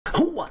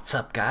What's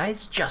up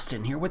guys,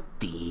 Justin here with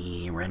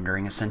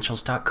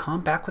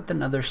therenderingessentials.com, back with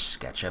another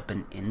SketchUp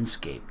and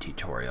Enscape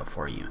tutorial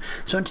for you.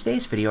 So in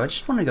today's video I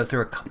just want to go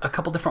through a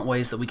couple different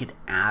ways that we could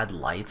add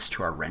lights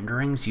to our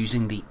renderings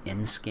using the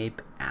Enscape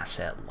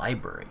asset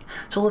library.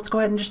 So let's go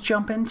ahead and just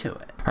jump into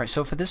it. Alright,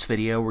 so for this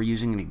video we're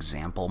using an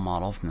example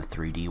model from the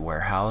 3D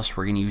warehouse.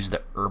 We're going to use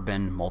the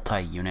Urban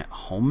Multi-Unit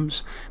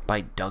Homes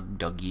by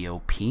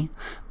DougEOP. You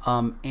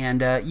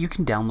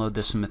can download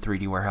this from the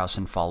 3D warehouse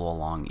and follow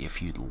along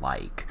if you'd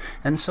like.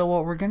 And so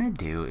what we're going to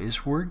do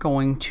is we're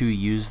going to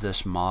use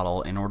this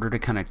model in order to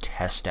kind of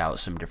test out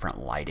some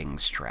different lighting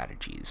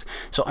strategies.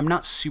 So I'm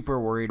not super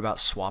worried about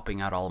swapping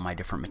out all of my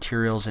different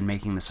materials and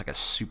making this like a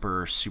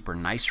super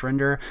nice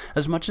render,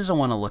 as much as I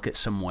want to look at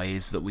some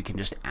ways that we can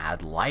just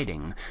add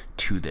lighting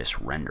to this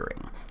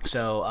rendering.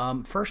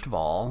 So first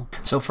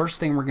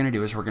thing we're going to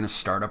do is we're going to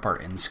start up our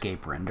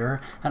Enscape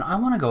render, and I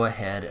want to go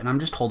ahead and I'm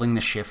just holding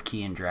the shift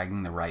key and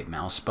dragging the right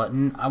mouse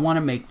button. I want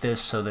to make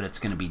this so that it's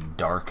going to be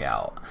dark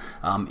out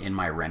in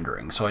my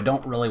rendering. So I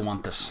don't really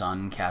want the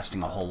sun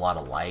casting a whole lot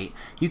of light.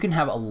 You can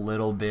have a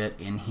little bit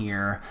in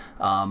here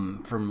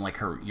from like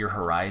your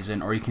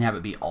horizon, or you can have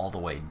it be all the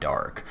way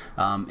dark.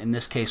 In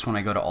this case, when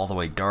I go to all the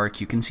way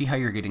dark, you can see how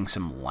you're getting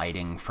some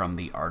lighting from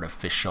the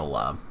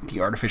artificial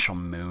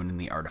moon and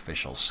the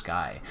artificial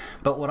sky.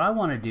 But what I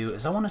want to do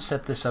is I want to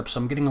set this up so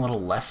I'm getting a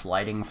little less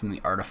lighting from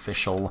the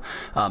artificial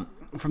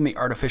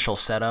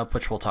setup,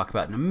 which we'll talk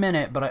about in a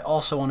minute, but I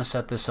also want to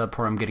set this up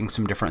where I'm getting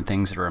some different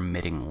things that are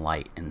emitting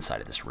light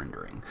inside of this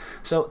rendering.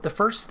 So the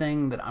first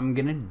thing that I'm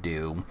going to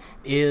do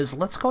is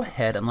let's go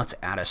ahead and let's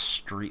add a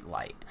street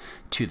light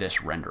to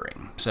this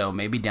rendering. So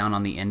maybe down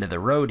on the end of the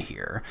road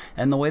here.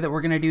 And the way that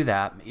we're going to do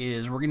that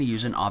is we're going to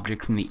use an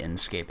object from the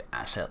Enscape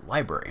asset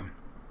library.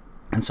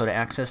 And so to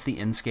access the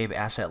Enscape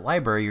asset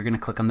library, you're going to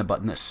click on the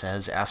button that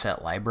says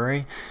Asset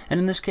Library. And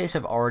in this case,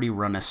 I've already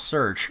run a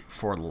search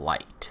for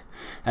light.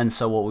 And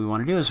so what we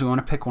want to do is we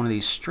want to pick one of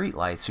these street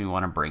lights and we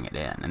want to bring it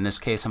in. In this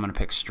case, I'm going to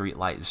pick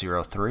Streetlight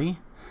 03, and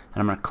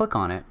I'm going to click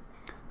on it.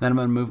 Then I'm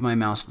going to move my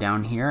mouse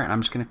down here, and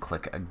I'm just going to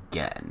click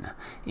again.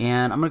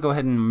 And I'm going to go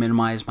ahead and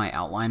minimize my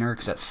outliner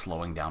because that's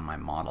slowing down my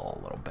model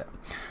a little bit.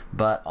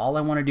 But all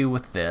I want to do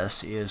with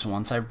this is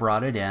once I've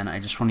brought it in, I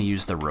just want to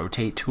use the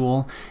rotate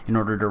tool in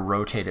order to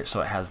rotate it so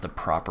it has the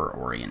proper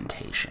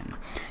orientation.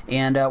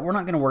 And we're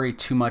not going to worry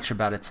too much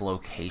about its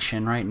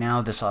location right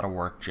now. This ought to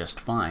work just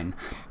fine.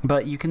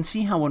 But you can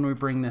see how when we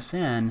bring this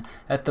in,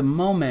 at the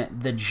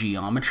moment the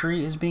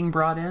geometry is being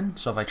brought in.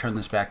 So if I turn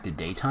this back to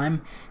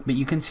daytime, but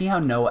you can see how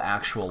no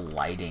actual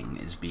lighting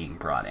is being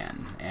brought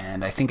in.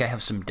 And I think I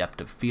have some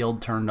depth of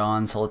field turned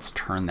on, so let's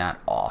turn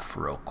that off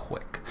real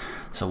quick.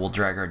 So we'll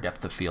drag our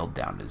depth of field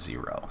down to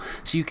 0.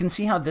 So you can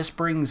see how this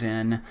brings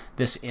in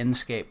this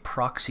Enscape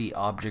proxy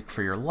object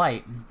for your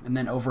light, and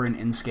then over in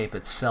Enscape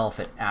itself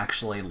it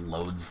actually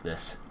loads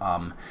this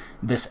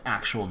this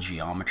actual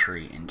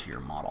geometry into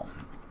your model.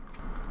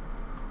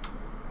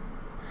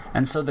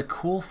 And so the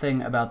cool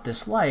thing about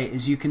this light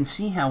is you can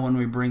see how when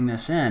we bring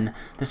this in,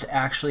 this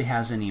actually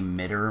has an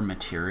emitter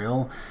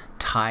material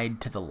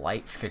tied to the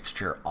light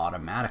fixture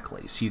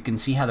automatically. So you can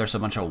see how there's a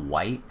bunch of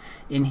white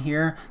in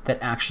here that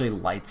actually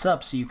lights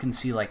up, so you can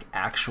see like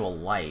actual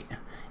light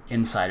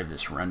inside of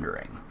this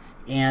rendering.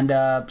 And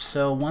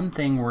so one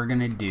thing we're going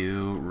to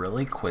do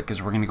really quick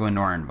is we're going to go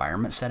into our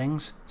environment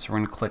settings. So we're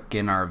going to click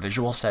in our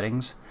visual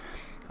settings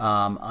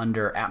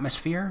under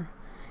atmosphere.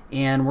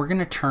 And we're going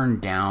to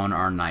turn down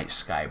our night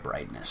sky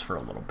brightness for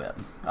a little bit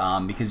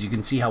because you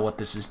can see how what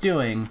this is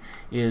doing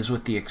is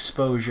with the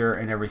exposure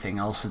and everything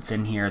else that's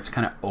in here, it's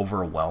kind of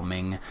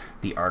overwhelming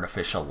the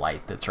artificial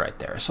light that's right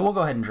there. So we'll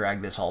go ahead and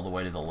drag this all the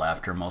way to the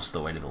left, or most of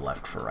the way to the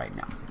left for right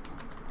now.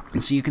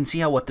 And so you can see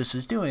how what this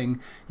is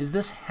doing is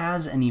this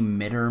has an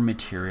emitter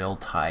material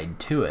tied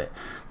to it.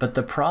 But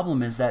the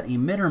problem is that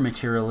emitter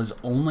material is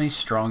only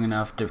strong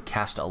enough to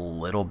cast a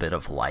little bit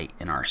of light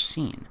in our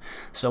scene.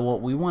 So what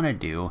we want to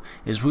do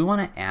is we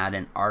want to add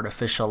an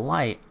artificial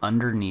light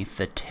underneath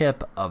the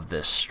tip of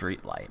this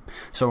street light.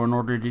 So in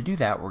order to do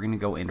that, we're going to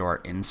go into our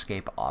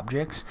Enscape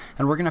objects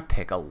and we're going to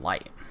pick a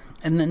light.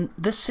 And then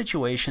this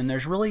situation,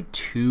 there's really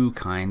two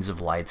kinds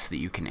of lights that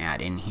you can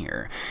add in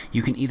here.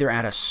 You can either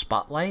add a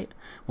spotlight,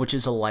 which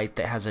is a light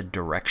that has a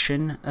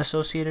direction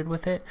associated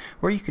with it,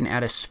 or you can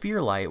add a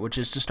sphere light, which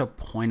is just a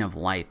point of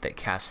light that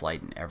casts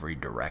light in every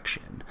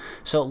direction.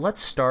 So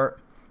let's start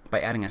by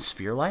adding a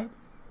sphere light.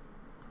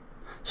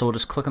 So we'll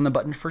just click on the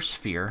button for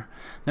sphere.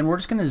 Then we're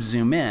just going to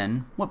zoom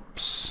in.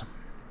 Whoops.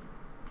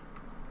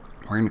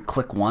 We're going to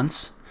click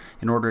once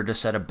in order to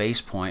set a base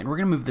point. We're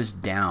going to move this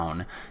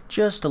down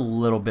just a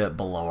little bit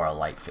below our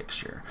light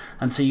fixture.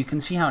 And so you can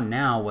see how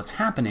now what's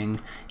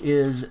happening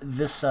is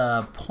this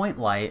point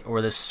light,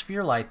 or this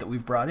sphere light that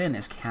we've brought in,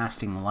 is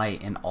casting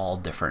light in all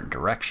different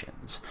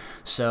directions.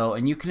 So,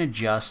 and you can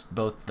adjust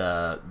both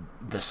the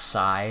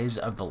size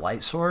of the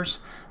light source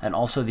and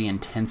also the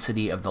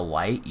intensity of the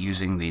light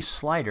using these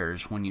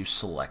sliders when you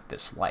select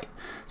this light.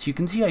 So you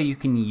can see how you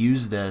can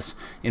use this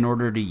in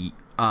order to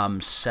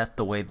set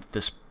the way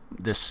that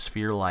this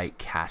sphere light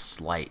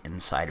casts light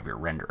inside of your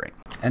rendering.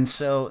 And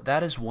so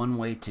that is one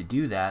way to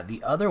do that.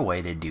 The other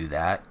way to do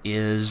that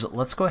is,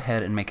 let's go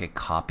ahead and make a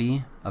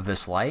copy of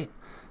this light.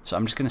 So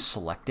I'm just going to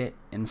select it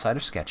inside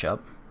of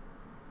SketchUp.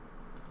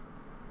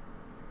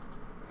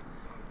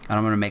 And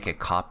I'm going to make a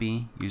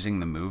copy using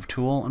the move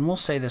tool, and we'll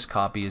say this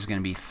copy is going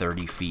to be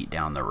 30 feet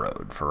down the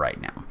road for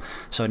right now.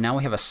 So now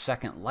we have a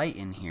second light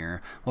in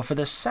here. Well, for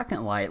this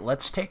second light,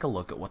 let's take a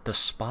look at what the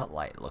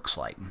spotlight looks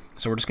like.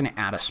 So we're just going to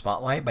add a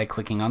spotlight by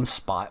clicking on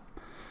spot.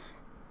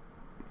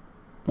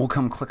 We'll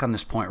come click on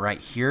this point right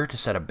here to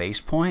set a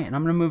base point, and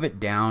I'm going to move it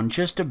down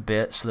just a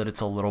bit so that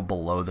it's a little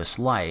below this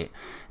light.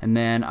 And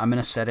then I'm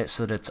going to set it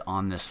so that it's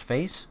on this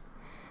face.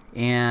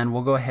 And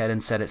we'll go ahead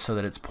and set it so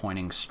that it's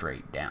pointing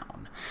straight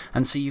down.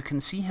 And so you can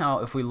see how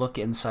if we look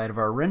inside of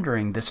our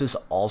rendering, this is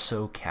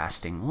also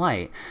casting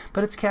light,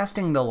 but it's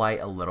casting the light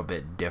a little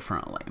bit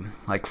differently.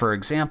 Like for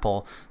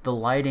example, the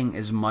lighting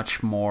is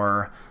much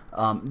more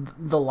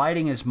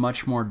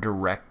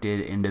directed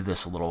into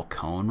this little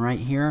cone right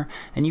here,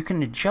 and you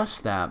can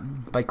adjust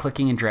that by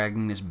clicking and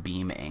dragging this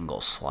beam angle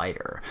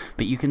slider.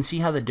 But you can see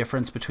how the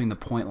difference between the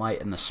point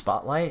light and the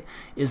spotlight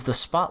is the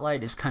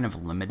spotlight is kind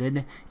of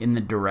limited in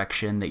the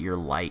direction that your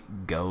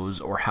light goes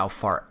or how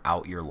far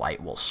out your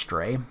light will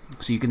stray.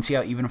 So you can see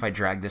how even if I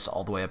drag this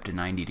all the way up to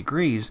 90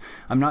 degrees,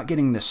 I'm not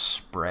getting the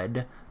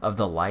spread of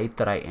the light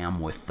that I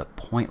am with the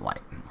point light.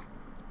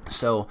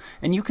 So,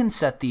 and you can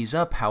set these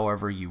up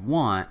however you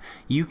want.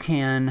 You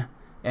can,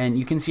 and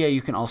you can see how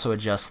you can also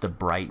adjust the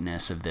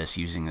brightness of this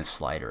using this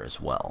slider as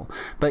well.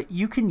 But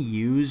you can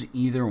use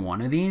either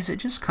one of these. It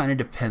just kind of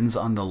depends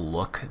on the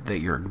look that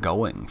you're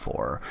going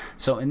for.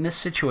 So in this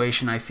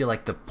situation, I feel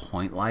like the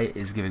point light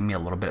is giving me a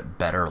little bit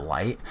better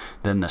light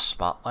than the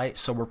spotlight.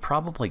 So we're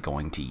probably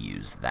going to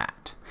use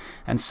that.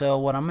 And so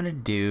what I'm going to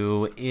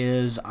do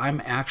is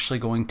I'm actually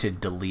going to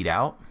delete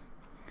out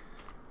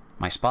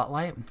my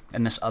spotlight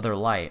and this other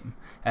light.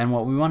 And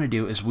what we want to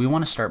do is we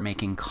want to start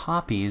making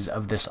copies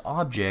of this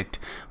object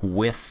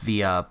with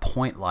the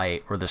point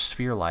light or the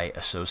sphere light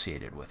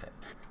associated with it.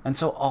 And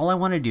so all I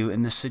want to do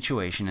in this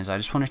situation is I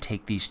just want to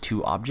take these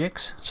two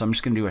objects. So I'm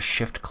just going to do a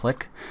shift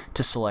click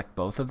to select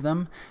both of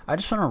them. I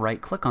just want to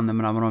right click on them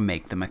and I'm going to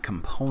make them a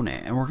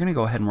component. And we're going to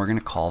go ahead and we're going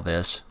to call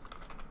this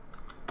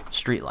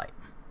Streetlight.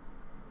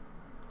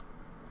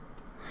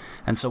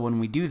 And so when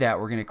we do that,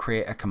 we're going to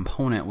create a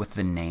component with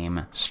the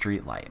name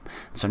Streetlight.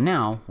 So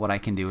now what I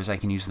can do is I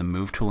can use the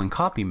move tool in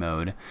copy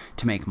mode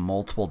to make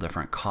multiple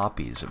different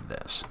copies of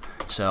this.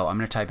 So I'm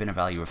going to type in a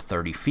value of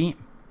 30 feet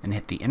and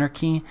hit the enter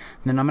key.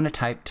 And then I'm going to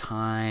type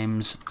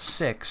times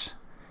 6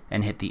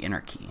 and hit the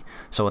enter key.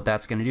 So what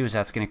that's going to do is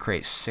that's going to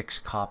create 6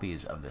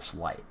 copies of this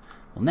light.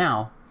 Well,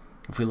 now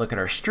if we look at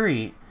our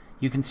street,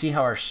 you can see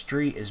how our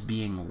street is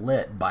being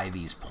lit by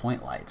these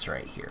point lights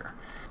right here.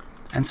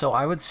 And so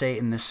I would say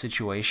in this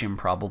situation,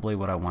 probably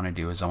what I want to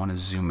do is I want to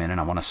zoom in and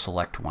I want to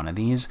select one of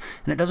these.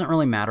 And it doesn't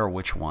really matter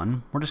which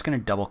one. We're just going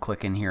to double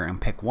click in here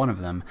and pick one of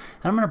them.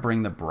 And I'm going to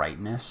bring the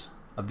brightness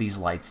of these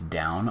lights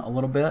down a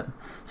little bit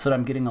so that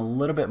I'm getting a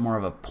little bit more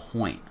of a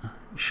point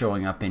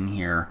showing up in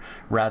here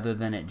rather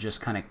than it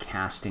just kind of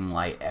casting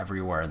light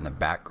everywhere in the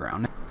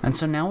background. And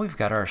so now we've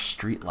got our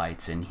street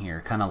lights in here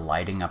kind of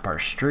lighting up our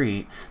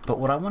street. But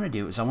what I want to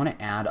do is I want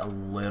to add a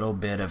little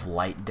bit of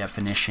light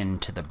definition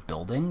to the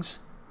buildings.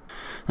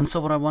 And so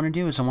what I want to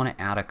do is I want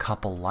to add a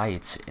couple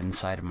lights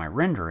inside of my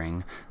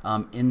rendering,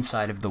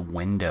 inside of the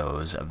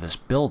windows of this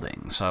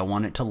building. So I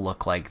want it to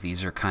look like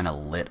these are kind of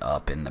lit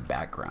up in the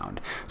background.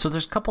 So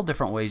there's a couple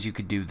different ways you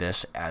could do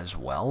this as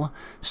well.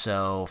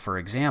 So for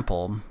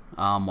example,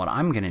 what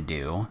I'm going to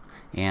do,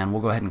 and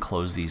we'll go ahead and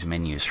close these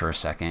menus for a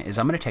second, is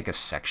I'm going to take a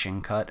section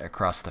cut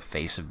across the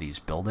face of these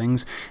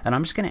buildings, and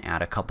I'm just going to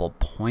add a couple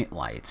point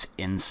lights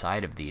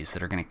inside of these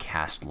that are going to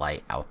cast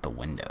light out the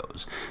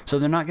windows. So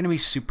they're not going to be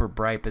super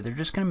bright, but they're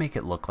just going to make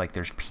it look like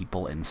there's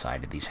people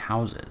inside of these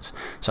houses.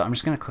 So I'm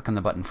just going to click on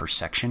the button for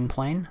section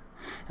plane,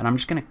 and I'm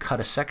just going to cut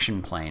a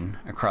section plane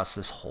across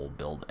this whole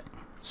building.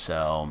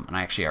 So, and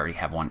I actually already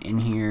have one in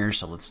here,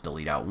 so let's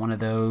delete out one of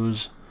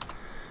those.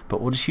 But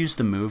we'll just use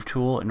the move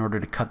tool in order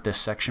to cut this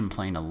section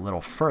plane a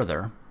little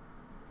further,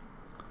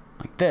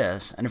 like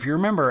this. And if you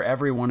remember,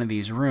 every one of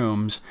these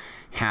rooms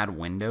had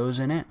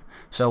windows in it.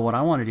 So what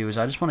I want to do is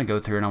I just want to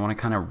go through and I want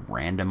to kind of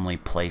randomly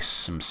place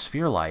some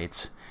sphere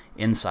lights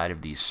inside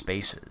of these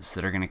spaces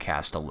that are going to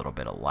cast a little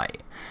bit of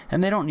light.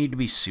 And they don't need to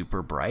be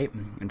super bright.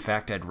 In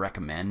fact, I'd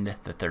recommend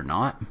that they're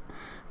not.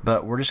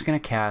 But we're just going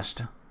to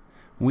cast,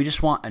 we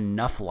just want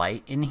enough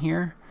light in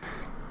here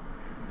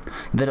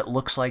that it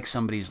looks like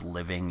somebody's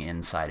living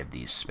inside of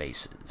these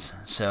spaces.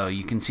 So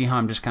you can see how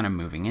I'm just kind of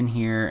moving in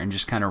here and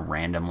just kind of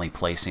randomly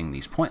placing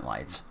these point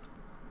lights.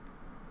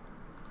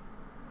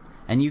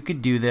 And you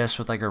could do this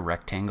with like a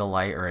rectangle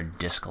light or a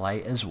disc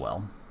light as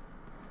well.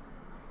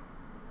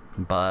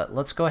 But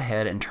let's go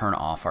ahead and turn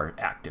off our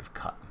active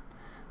cut.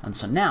 And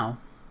so now,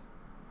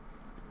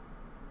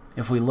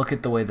 if we look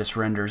at the way this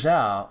renders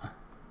out,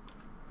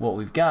 what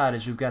we've got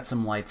is we've got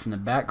some lights in the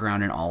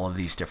background in all of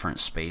these different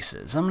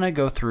spaces. I'm going to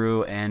go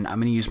through and I'm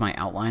going to use my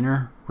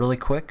outliner really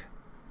quick.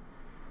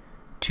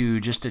 to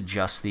just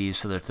adjust these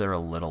so that they're a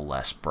little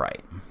less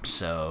bright.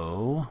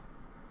 So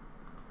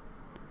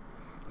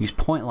these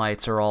point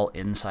lights are all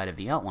inside of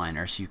the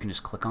outliner, so you can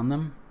just click on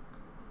them.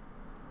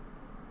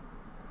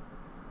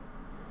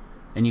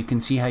 And you can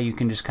see how you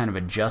can just kind of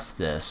adjust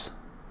this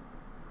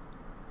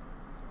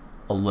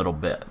a little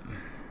bit.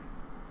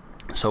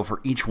 So for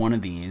each one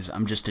of these,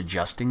 I'm just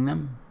adjusting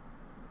them.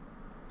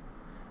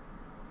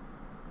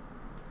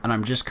 And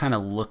I'm just kind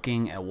of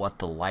looking at what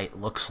the light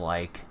looks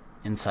like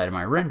inside of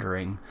my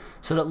rendering,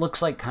 so that it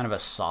looks like kind of a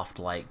soft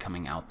light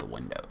coming out the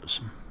windows.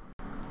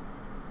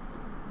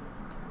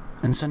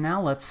 And so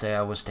now let's say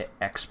I was to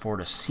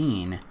export a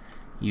scene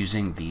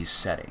using these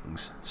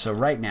settings. So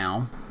right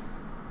now,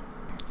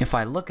 if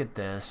I look at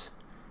this,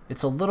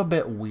 it's a little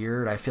bit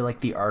weird. I feel like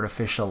the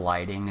artificial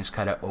lighting is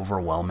kind of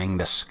overwhelming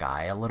the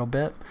sky a little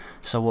bit.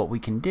 So what we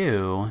can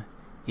do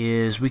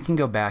is we can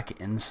go back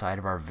inside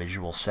of our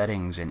visual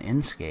settings in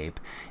Enscape,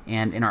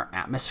 and in our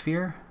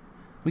atmosphere,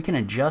 we can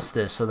adjust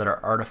this so that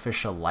our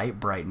artificial light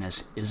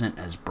brightness isn't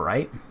as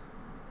bright.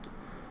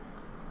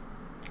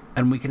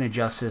 And we can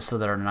adjust this so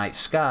that our night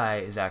sky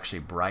is actually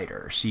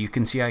brighter. So you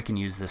can see I can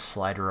use this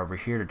slider over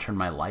here to turn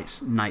my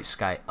night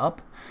sky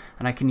up,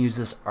 and I can use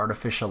this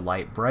artificial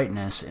light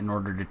brightness in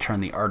order to turn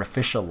the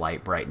artificial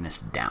light brightness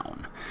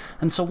down.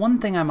 And so one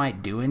thing I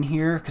might do in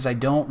here, because I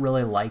don't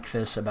really like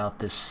this about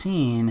this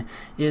scene,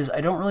 is I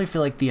don't really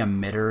feel like the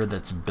emitter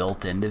that's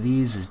built into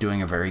these is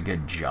doing a very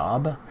good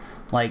job.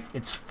 Like,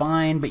 it's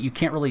fine, but you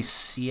can't really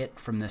see it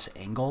from this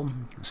angle.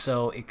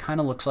 So it kind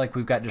of looks like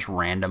we've got just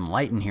random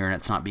light in here and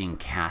it's not being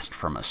cast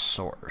from a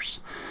source.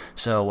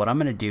 So what I'm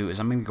going to do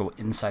is I'm going to go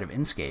inside of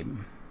Enscape,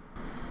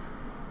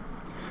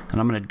 and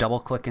I'm going to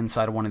double click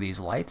inside of one of these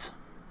lights.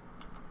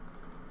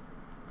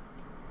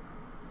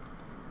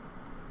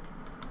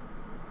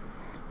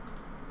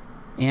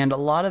 And a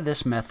lot of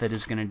this method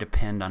is going to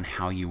depend on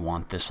how you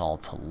want this all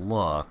to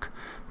look.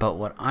 But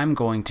what I'm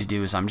going to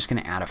do is I'm just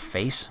going to add a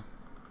face.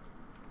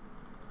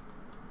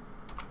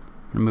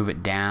 Move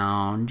it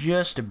down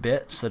just a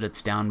bit so that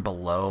it's down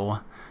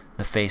below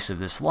the face of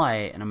this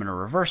light, and I'm going to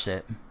reverse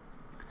it,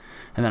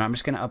 and then I'm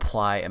just going to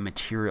apply a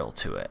material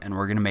to it, and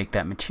we're going to make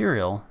that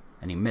material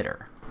an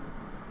emitter.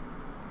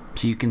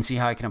 So you can see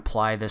how I can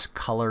apply this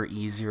color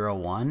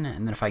E01,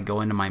 and then if I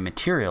go into my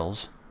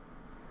materials,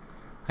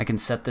 I can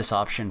set this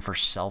option for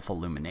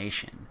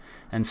self-illumination.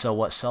 And so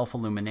what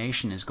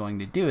self-illumination is going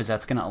to do is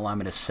that's going to allow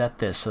me to set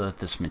this so that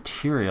this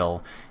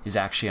material is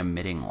actually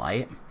emitting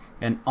light.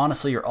 And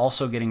honestly, you're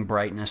also getting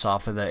brightness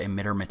off of the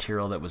emitter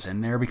material that was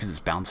in there because it's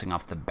bouncing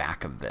off the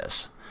back of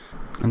this.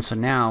 And so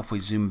now if we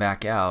zoom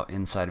back out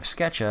inside of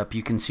SketchUp,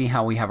 you can see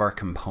how we have our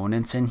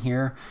components in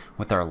here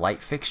with our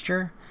light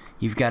fixture.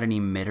 You've got an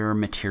emitter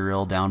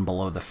material down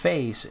below the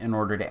face in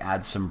order to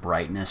add some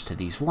brightness to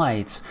these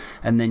lights.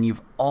 And then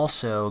you've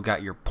also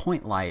got your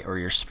point light or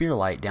your sphere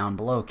light down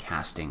below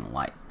casting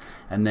light.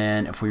 And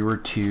then if we were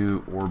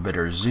to orbit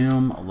or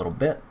zoom a little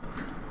bit,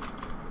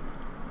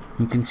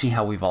 you can see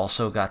how we've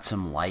also got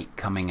some light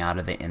coming out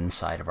of the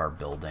inside of our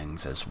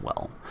buildings as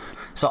well.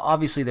 So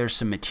obviously there's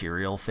some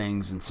material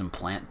things and some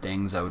plant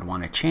things I would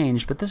want to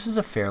change, but this is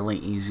a fairly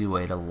easy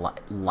way to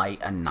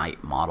light a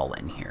night model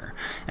in here.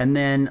 And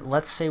then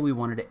let's say we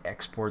wanted to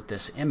export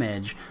this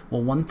image.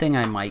 Well, one thing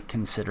I might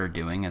consider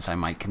doing is I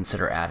might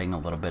consider adding a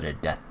little bit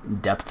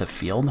of depth of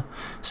field.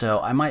 So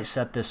I might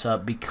set this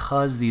up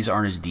because these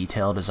aren't as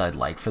detailed as I'd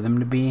like for them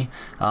to be.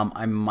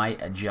 I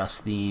might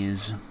adjust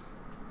these.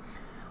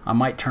 I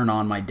might turn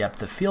on my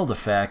depth of field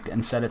effect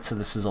and set it so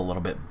this is a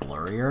little bit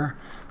blurrier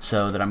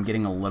so that I'm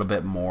getting a little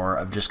bit more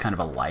of just kind of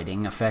a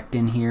lighting effect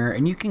in here,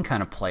 and you can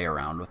kind of play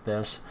around with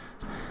this.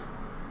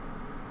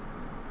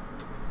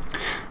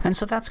 And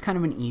so that's kind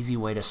of an easy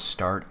way to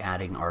start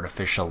adding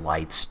artificial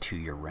lights to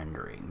your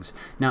renderings.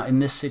 Now in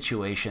this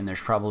situation,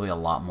 there's probably a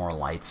lot more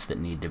lights that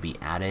need to be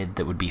added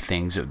that would be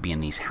things that would be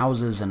in these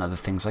houses and other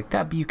things like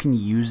that, but you can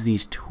use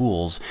these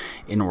tools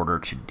in order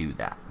to do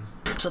that.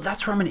 So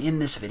that's where I'm going to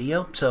end this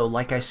video. So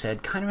like I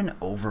said, kind of an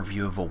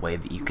overview of a way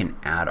that you can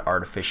add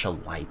artificial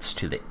lights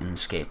to the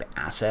Enscape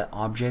asset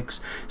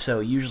objects. So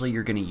usually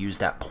you're going to use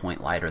that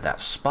point light or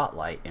that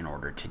spotlight in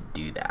order to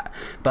do that.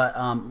 But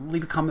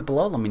leave a comment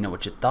below. Let me know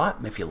what you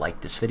thought. If you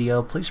liked this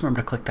video, please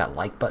remember to click that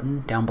like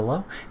button down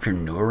below. If you're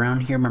new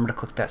around here, remember to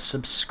click that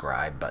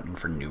subscribe button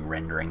for new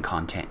rendering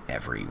content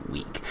every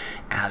week.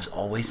 As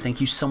always,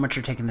 thank you so much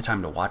for taking the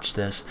time to watch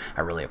this.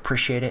 I really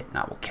appreciate it, and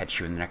I will catch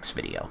you in the next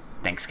video.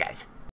 Thanks, guys.